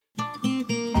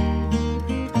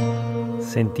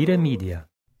Sentire Media.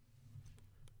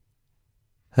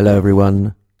 Hello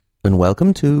everyone, and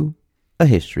welcome to A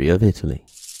History of Italy.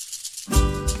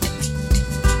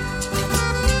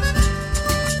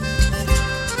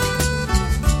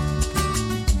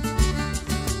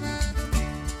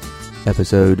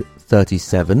 Episode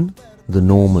 37, The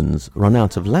Normans Run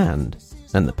Out of Land,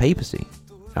 and the Papacy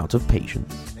Out of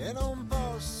Patience.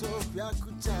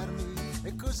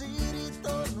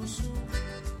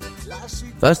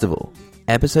 First of all,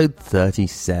 episode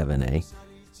 37, eh?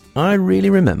 I really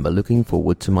remember looking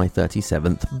forward to my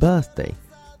 37th birthday,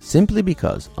 simply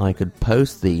because I could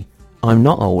post the "I'm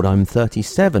not old, I'm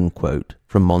 37" quote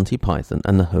from Monty Python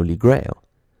and the Holy Grail.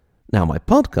 Now my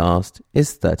podcast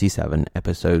is 37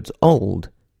 episodes old.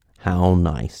 How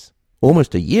nice.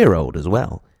 Almost a year old as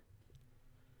well.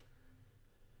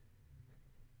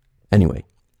 Anyway,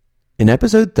 in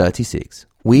episode 36,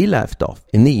 we left off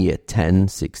in the year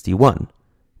 1061,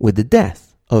 with the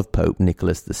death of Pope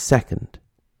Nicholas II.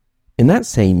 In that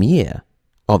same year,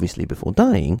 obviously before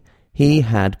dying, he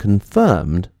had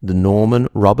confirmed the Norman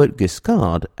Robert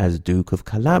Guiscard as Duke of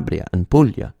Calabria and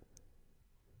Puglia,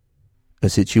 a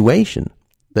situation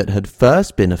that had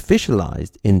first been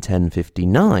officialized in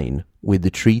 1059 with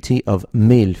the Treaty of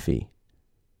Melfi.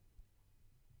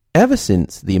 Ever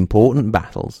since the important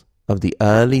battles of the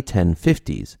early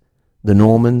 1050s, the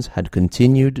Normans had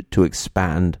continued to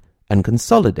expand and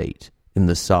consolidate in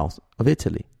the south of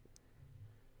Italy.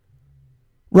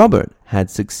 Robert had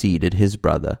succeeded his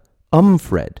brother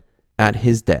Umfred at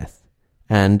his death,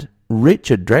 and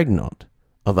Richard Dregnot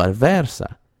of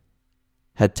Aversa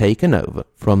had taken over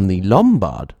from the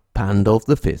Lombard Pandulf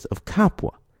V of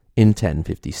Capua in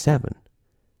 1057,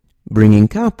 bringing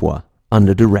Capua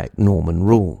under direct Norman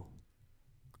rule.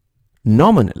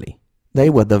 Nominally, they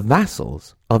were the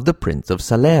vassals of the Prince of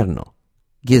Salerno,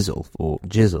 Gisulf or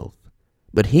Gisulf,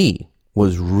 but he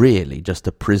was really just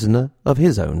a prisoner of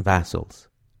his own vassals.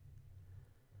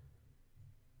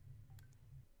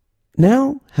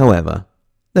 Now, however,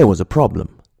 there was a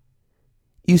problem.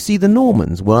 You see, the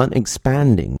Normans weren't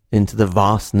expanding into the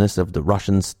vastness of the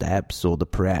Russian steppes or the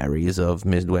prairies of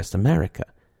Midwest America,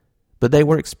 but they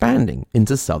were expanding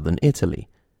into southern Italy,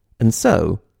 and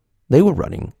so they were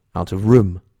running out of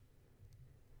room.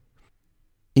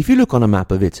 If you look on a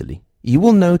map of Italy, you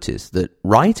will notice that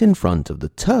right in front of the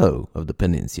toe of the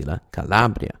peninsula,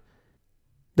 Calabria,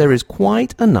 there is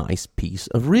quite a nice piece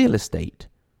of real estate,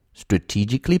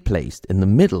 strategically placed in the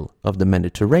middle of the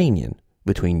Mediterranean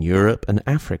between Europe and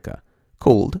Africa,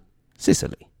 called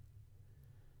Sicily.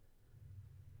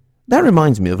 That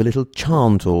reminds me of a little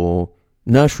chant or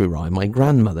nursery rhyme my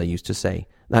grandmother used to say.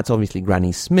 That's obviously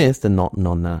Granny Smith and not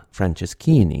Nonna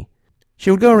Franceschini.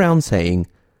 She would go around saying,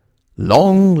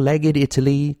 "Long-legged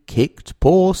Italy kicked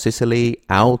poor Sicily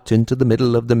out into the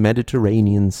middle of the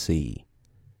Mediterranean Sea."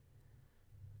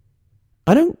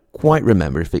 I don't quite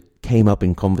remember if it came up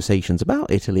in conversations about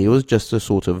Italy or was just a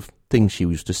sort of thing she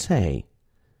used to say.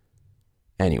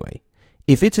 Anyway,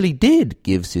 if Italy did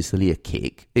give Sicily a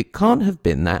kick, it can't have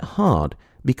been that hard,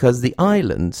 because the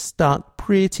island stuck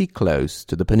pretty close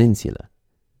to the peninsula.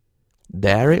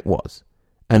 There it was,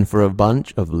 and for a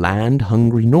bunch of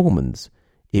land-hungry Normans,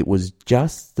 it was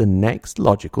just the next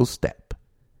logical step.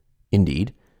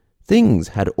 Indeed, things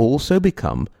had also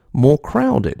become more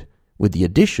crowded with the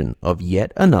addition of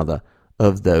yet another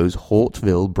of those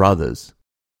Hauteville brothers.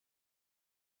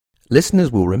 Listeners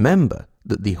will remember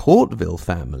that the Hauteville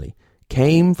family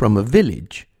came from a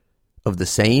village of the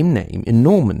same name in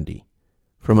Normandy,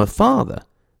 from a father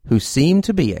who seemed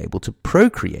to be able to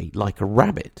procreate like a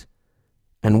rabbit,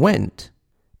 and went,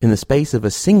 in the space of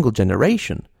a single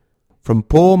generation, from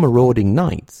poor marauding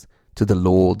knights to the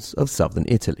lords of southern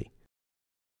Italy.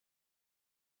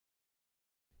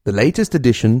 The latest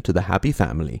addition to the happy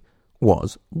family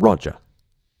was Roger.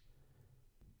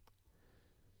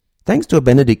 Thanks to a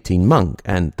Benedictine monk,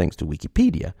 and thanks to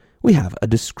Wikipedia, we have a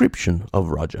description of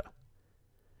Roger.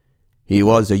 "He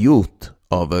was a youth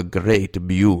of a great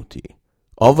beauty,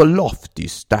 of a lofty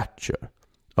stature,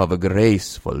 of a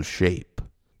graceful shape,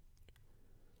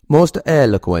 most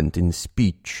eloquent in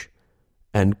speech,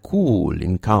 and cool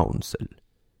in counsel.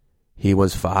 He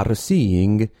was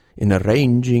far-seeing in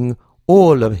arranging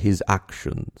all of his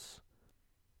actions,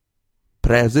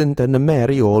 present and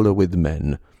merry all with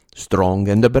men, strong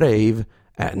and brave,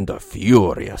 and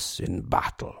furious in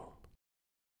battle."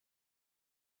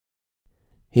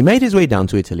 He made his way down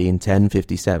to Italy in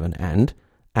 1057 and,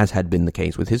 as had been the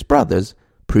case with his brothers,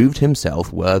 proved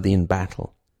himself worthy in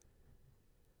battle.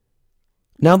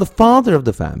 Now the father of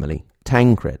the family,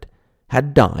 Tancred,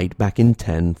 had died back in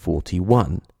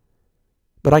 1041,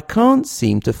 but I can't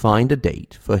seem to find a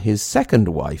date for his second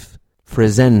wife,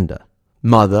 Fresenda,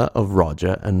 mother of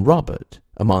Roger and Robert,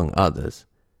 among others.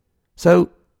 So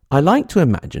I like to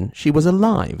imagine she was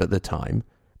alive at the time,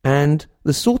 and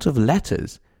the sort of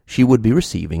letters she would be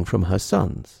receiving from her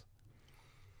sons.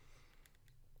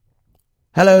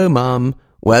 Hello, Mum.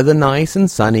 Weather nice and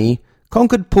sunny.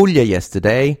 Conquered Puglia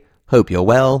yesterday. Hope you're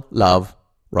well. Love,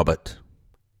 Robert.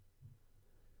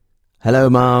 Hello,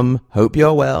 Mum. Hope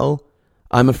you're well.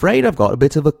 I'm afraid I've got a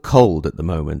bit of a cold at the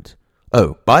moment.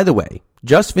 Oh, by the way,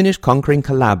 just finished conquering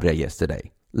Calabria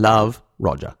yesterday. Love,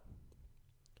 Roger.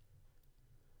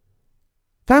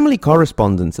 Family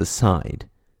correspondence aside,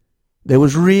 there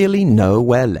was really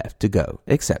nowhere left to go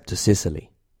except to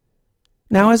Sicily.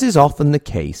 Now, as is often the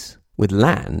case with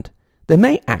land, there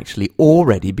may actually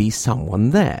already be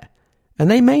someone there,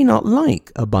 and they may not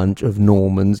like a bunch of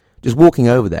Normans just walking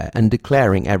over there and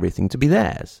declaring everything to be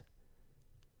theirs.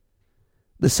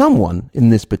 The someone in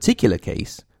this particular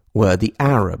case were the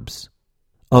Arabs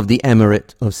of the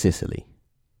Emirate of Sicily.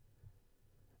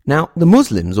 Now, the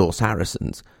Muslims or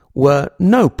Saracens were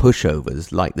no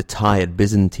pushovers like the tired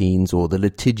Byzantines or the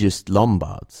litigious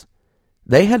Lombards.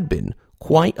 They had been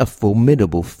quite a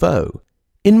formidable foe.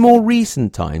 In more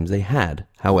recent times they had,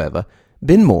 however,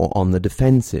 been more on the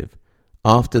defensive,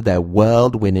 after their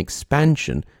whirlwind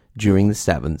expansion during the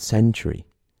 7th century.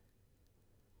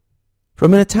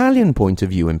 From an Italian point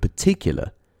of view in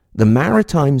particular, the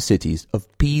maritime cities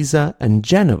of Pisa and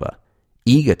Genova,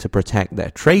 eager to protect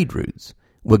their trade routes,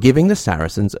 were giving the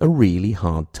Saracens a really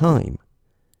hard time.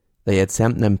 They had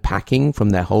sent them packing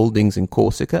from their holdings in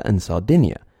Corsica and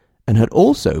Sardinia, and had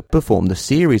also performed a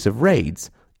series of raids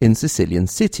in Sicilian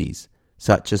cities,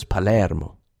 such as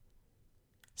Palermo.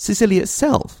 Sicily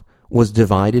itself was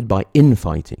divided by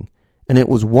infighting, and it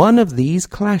was one of these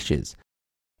clashes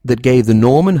that gave the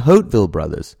Norman Hauteville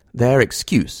brothers their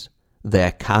excuse,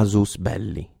 their casus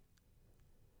belli.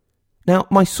 Now,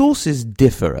 my sources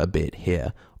differ a bit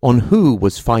here on who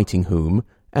was fighting whom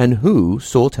and who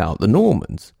sought out the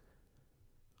Normans.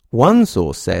 One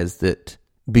source says that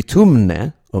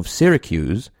Bitumne of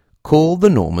Syracuse called the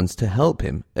Normans to help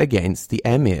him against the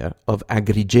emir of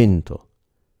Agrigento.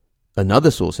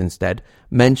 Another source instead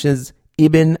mentions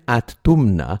Ibn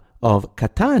at-Tumna of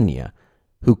Catania,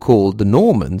 who called the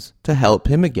Normans to help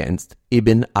him against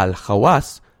Ibn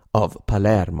al-Khawas of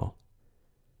Palermo.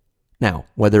 Now,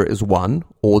 whether it was one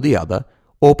or the other,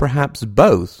 or perhaps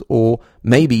both, or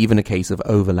maybe even a case of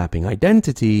overlapping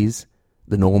identities,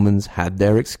 the Normans had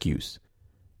their excuse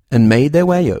and made their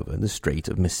way over the Strait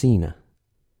of Messina.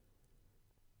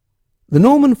 The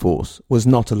Norman force was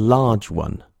not a large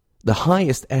one. The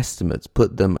highest estimates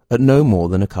put them at no more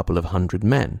than a couple of hundred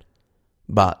men.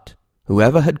 But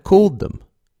whoever had called them,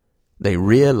 they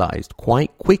realized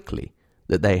quite quickly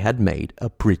that they had made a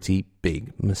pretty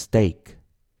big mistake.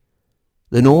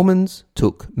 The Normans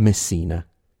took Messina.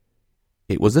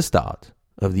 It was the start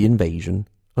of the invasion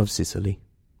of Sicily.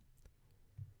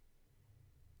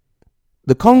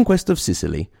 The conquest of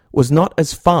Sicily was not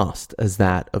as fast as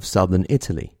that of southern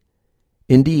Italy.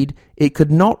 Indeed, it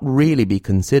could not really be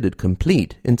considered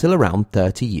complete until around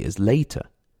 30 years later.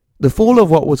 The fall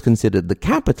of what was considered the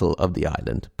capital of the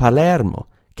island, Palermo,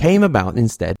 came about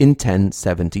instead in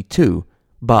 1072,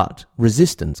 but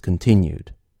resistance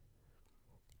continued.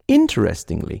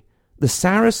 Interestingly, the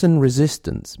Saracen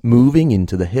resistance moving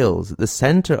into the hills at the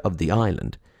center of the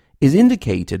island is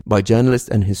indicated by journalist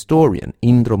and historian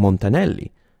Indro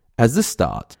Montanelli as the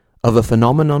start of a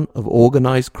phenomenon of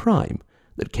organized crime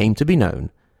that came to be known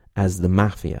as the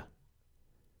Mafia.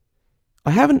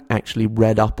 I haven't actually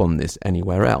read up on this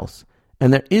anywhere else,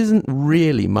 and there isn't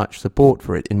really much support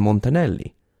for it in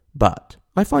Montanelli, but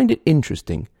I find it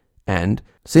interesting, and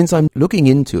since I'm looking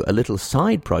into a little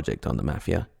side project on the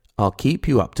Mafia, I'll keep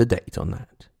you up to date on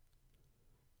that.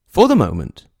 For the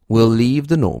moment, we'll leave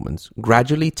the Normans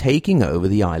gradually taking over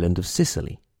the island of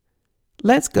Sicily.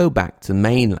 Let's go back to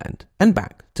mainland and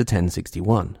back to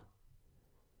 1061.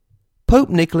 Pope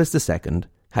Nicholas II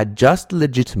had just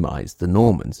legitimized the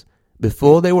Normans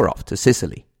before they were off to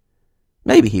Sicily.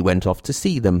 Maybe he went off to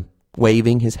see them,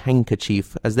 waving his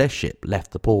handkerchief as their ship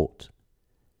left the port.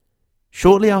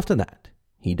 Shortly after that,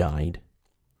 he died.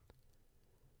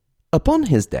 Upon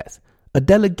his death, a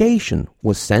delegation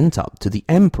was sent up to the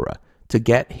emperor to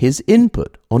get his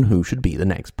input on who should be the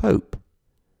next pope.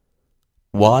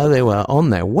 While they were on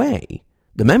their way,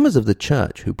 the members of the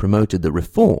church who promoted the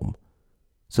reform,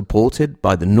 supported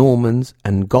by the Normans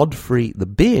and Godfrey the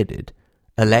Bearded,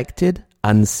 elected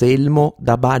Anselmo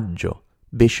da Baggio,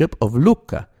 Bishop of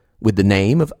Lucca, with the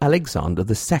name of Alexander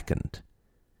II.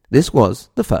 This was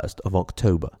the 1st of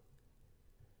October.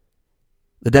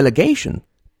 The delegation,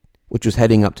 which was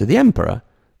heading up to the emperor,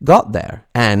 got there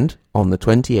and, on the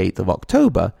 28th of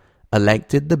October,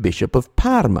 elected the Bishop of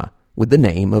Parma with the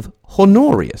name of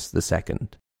Honorius II.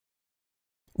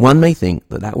 One may think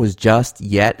that that was just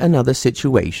yet another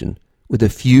situation with a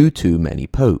few too many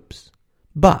popes.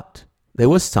 But there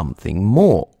was something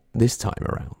more this time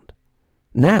around.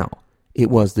 Now, it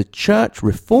was the Church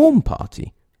Reform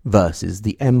Party versus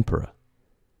the emperor.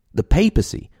 The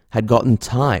papacy had gotten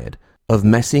tired of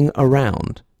messing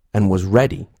around and was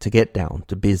ready to get down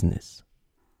to business.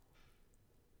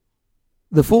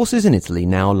 The forces in Italy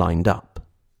now lined up.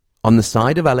 On the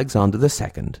side of Alexander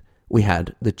II, we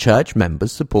had the church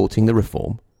members supporting the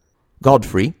reform,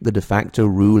 Godfrey, the de facto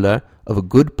ruler of a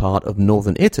good part of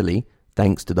northern Italy,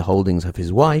 thanks to the holdings of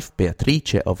his wife,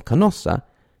 Beatrice of Canossa,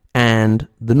 and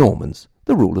the Normans,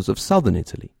 the rulers of southern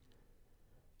Italy.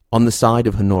 On the side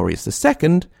of Honorius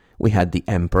II, we had the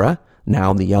emperor,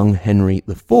 now the young Henry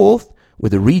IV,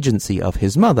 with the regency of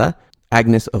his mother,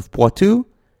 Agnes of Poitou,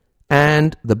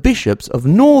 and the bishops of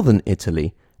northern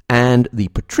Italy and the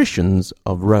patricians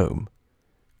of Rome.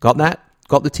 Got that?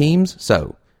 Got the teams?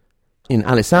 So, in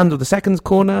Alessandro II's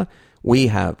corner, we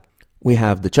have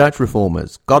the church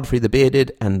reformers, Godfrey the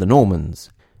Bearded and the Normans.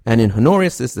 And in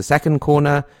Honorius II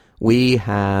corner, we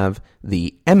have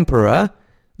the emperor,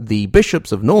 the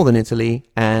bishops of northern Italy,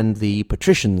 and the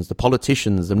patricians, the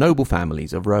politicians, the noble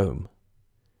families of Rome.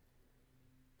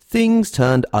 Things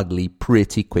turned ugly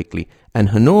pretty quickly, and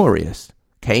Honorius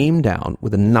came down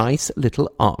with a nice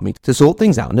little army to sort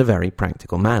things out in a very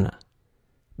practical manner.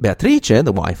 Beatrice,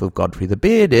 the wife of Godfrey the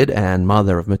Bearded and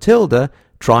mother of Matilda,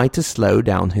 tried to slow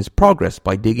down his progress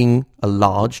by digging a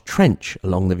large trench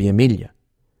along the Via Emilia.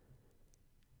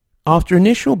 After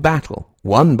initial battle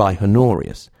won by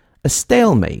Honorius, a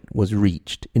stalemate was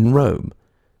reached in Rome,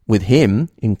 with him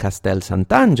in Castel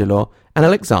Sant'Angelo and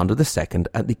Alexander II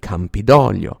at the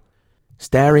Campidoglio,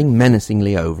 staring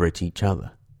menacingly over at each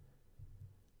other.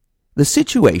 The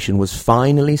situation was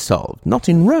finally solved, not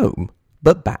in Rome,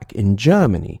 but back in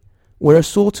Germany, where a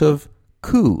sort of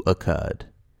coup occurred.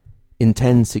 In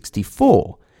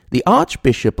 1064, the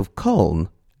Archbishop of Cologne,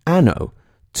 Anno,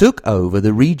 took over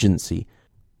the regency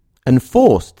and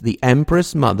forced the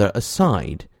Empress Mother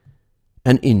aside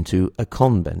and into a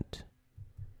convent.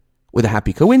 With a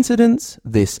happy coincidence,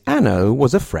 this Anno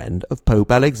was a friend of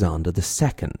Pope Alexander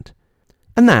II,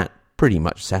 and that pretty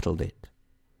much settled it.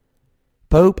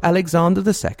 Pope Alexander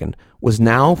II was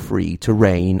now free to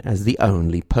reign as the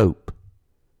only pope.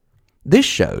 This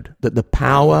showed that the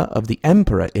power of the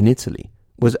emperor in Italy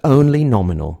was only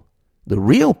nominal. The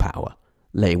real power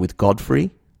lay with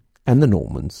Godfrey and the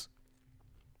Normans.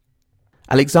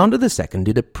 Alexander II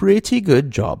did a pretty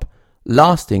good job,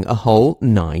 lasting a whole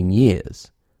 9 years,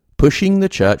 pushing the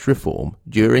church reform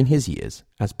during his years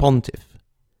as pontiff.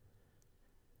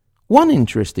 One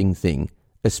interesting thing,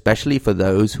 especially for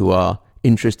those who are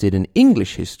interested in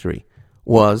English history,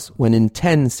 was when in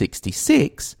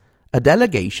 1066 a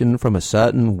delegation from a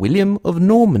certain William of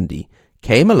Normandy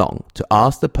came along to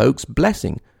ask the Pope's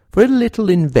blessing for a little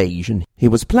invasion he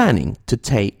was planning to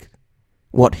take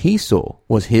what he saw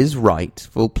was his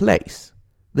rightful place,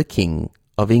 the King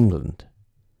of England.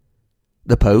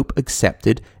 The Pope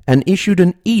accepted and issued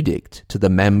an edict to the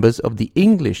members of the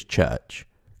English Church,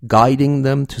 guiding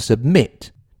them to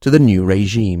submit to the new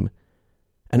regime,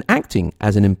 and acting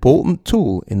as an important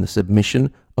tool in the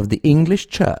submission of the English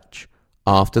Church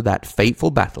after that fateful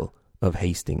battle of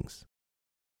Hastings.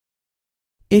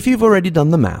 If you've already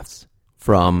done the maths,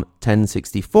 from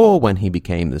 1064 when he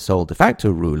became the sole de facto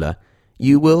ruler,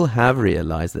 you will have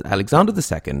realized that Alexander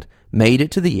II made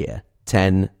it to the year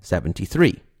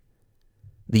 1073,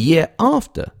 the year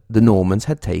after the Normans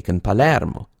had taken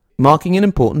Palermo, marking an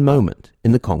important moment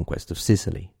in the conquest of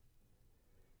Sicily.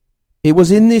 It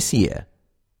was in this year,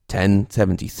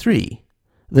 1073,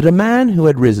 that a man who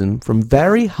had risen from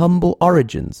very humble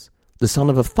origins, the son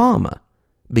of a farmer,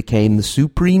 became the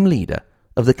supreme leader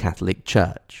of the Catholic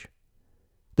Church.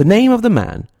 The name of the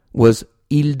man was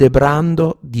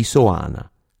Ildebrando di Soana.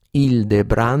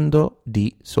 Ildebrando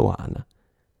di Soana.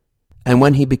 And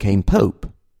when he became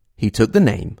Pope, he took the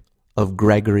name of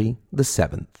Gregory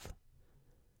VII.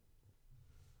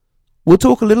 We'll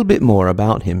talk a little bit more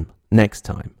about him next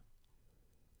time.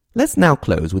 Let's now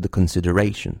close with a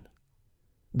consideration.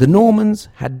 The Normans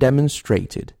had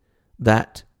demonstrated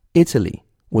that Italy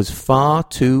was far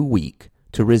too weak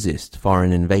to resist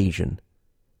foreign invasion,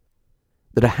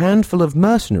 that a handful of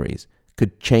mercenaries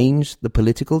could change the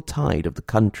political tide of the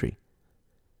country.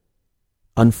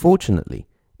 Unfortunately,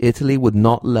 Italy would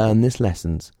not learn these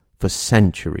lessons for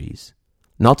centuries,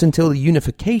 not until the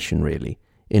unification, really,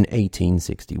 in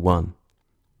 1861.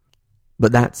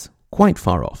 but that's quite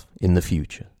far off in the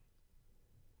future.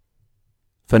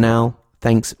 For now,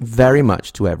 thanks very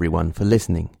much to everyone for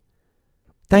listening.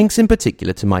 Thanks in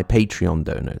particular to my Patreon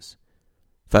donors.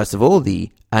 First of all,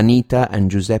 the Anita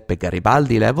and Giuseppe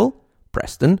Garibaldi level,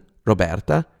 Preston,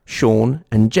 Roberta, Sean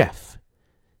and Jeff.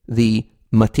 The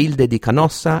Matilde di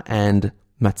Canossa and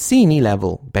Mazzini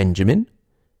level, Benjamin.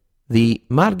 The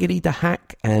Margherita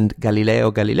Hack and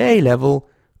Galileo Galilei level,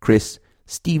 Chris,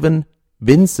 Stephen,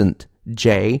 Vincent,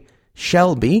 J,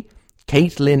 Shelby,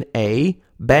 Caitlin A,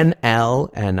 Ben L,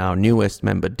 and our newest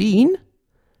member Dean.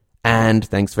 And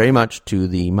thanks very much to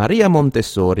the Maria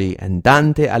Montessori and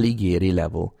Dante Alighieri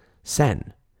level,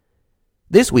 Sen.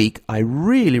 This week, I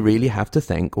really have to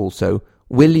thank also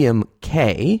William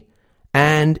K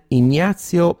and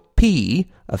Ignazio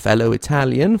P, a fellow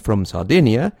Italian from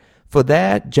Sardinia, for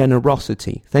their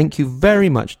generosity. Thank you very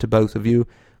much to both of you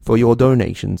for your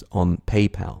donations on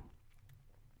PayPal.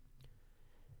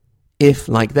 If,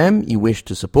 like them, you wish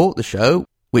to support the show,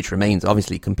 which remains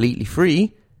obviously completely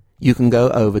free, you can go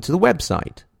over to the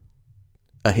website,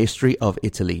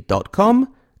 ahistoryofitaly.com,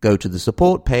 go to the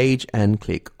support page and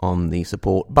click on the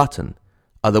support button.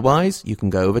 Otherwise, you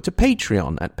can go over to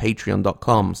Patreon at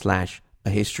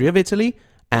patreon.com/ahistoryofitaly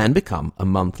and become a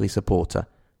monthly supporter.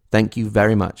 Thank you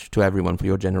very much to everyone for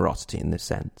your generosity in this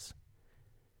sense.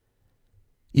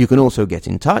 You can also get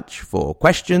in touch for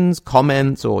questions,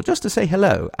 comments, or just to say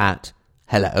hello at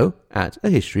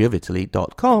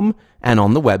ahistoryofitaly.com, and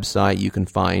on the website you can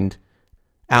find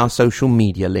our social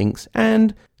media links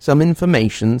and some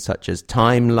information such as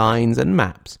timelines and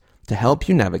maps to help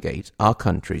you navigate our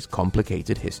country's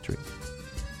complicated history.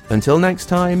 Until next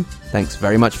time, thanks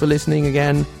very much for listening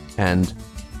again, and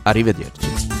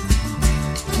arrivederci.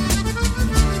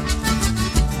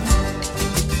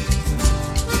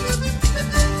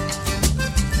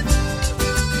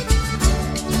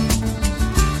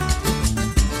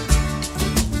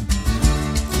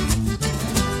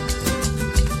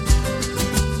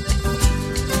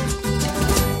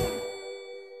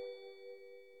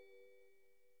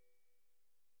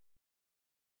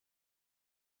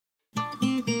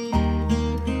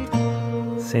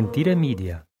 Sentire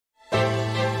Media.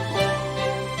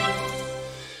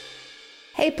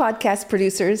 Hey, podcast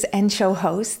producers and show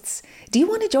hosts. Do you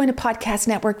want to join a podcast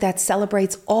network that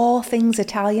celebrates all things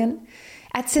Italian?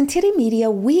 At Sentire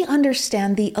Media, we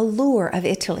understand the allure of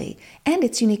Italy and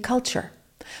its unique culture.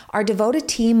 Our devoted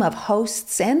team of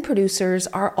hosts and producers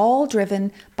are all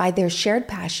driven by their shared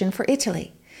passion for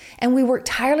Italy. And we work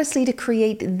tirelessly to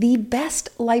create the best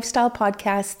lifestyle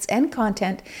podcasts and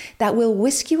content that will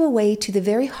whisk you away to the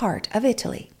very heart of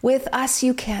Italy. With us,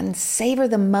 you can savor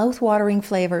the mouth-watering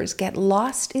flavors, get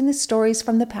lost in the stories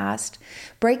from the past,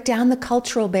 break down the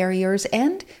cultural barriers,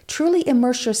 and truly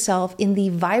immerse yourself in the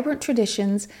vibrant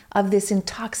traditions of this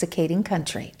intoxicating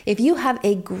country. If you have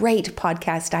a great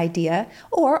podcast idea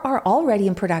or are already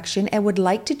in production and would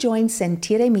like to join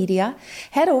Sentire Media,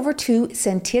 head over to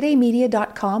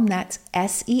sentiremedia.com, that's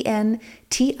SENTIRE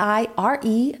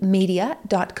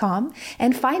media.com,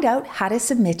 and find out how to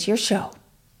submit your show.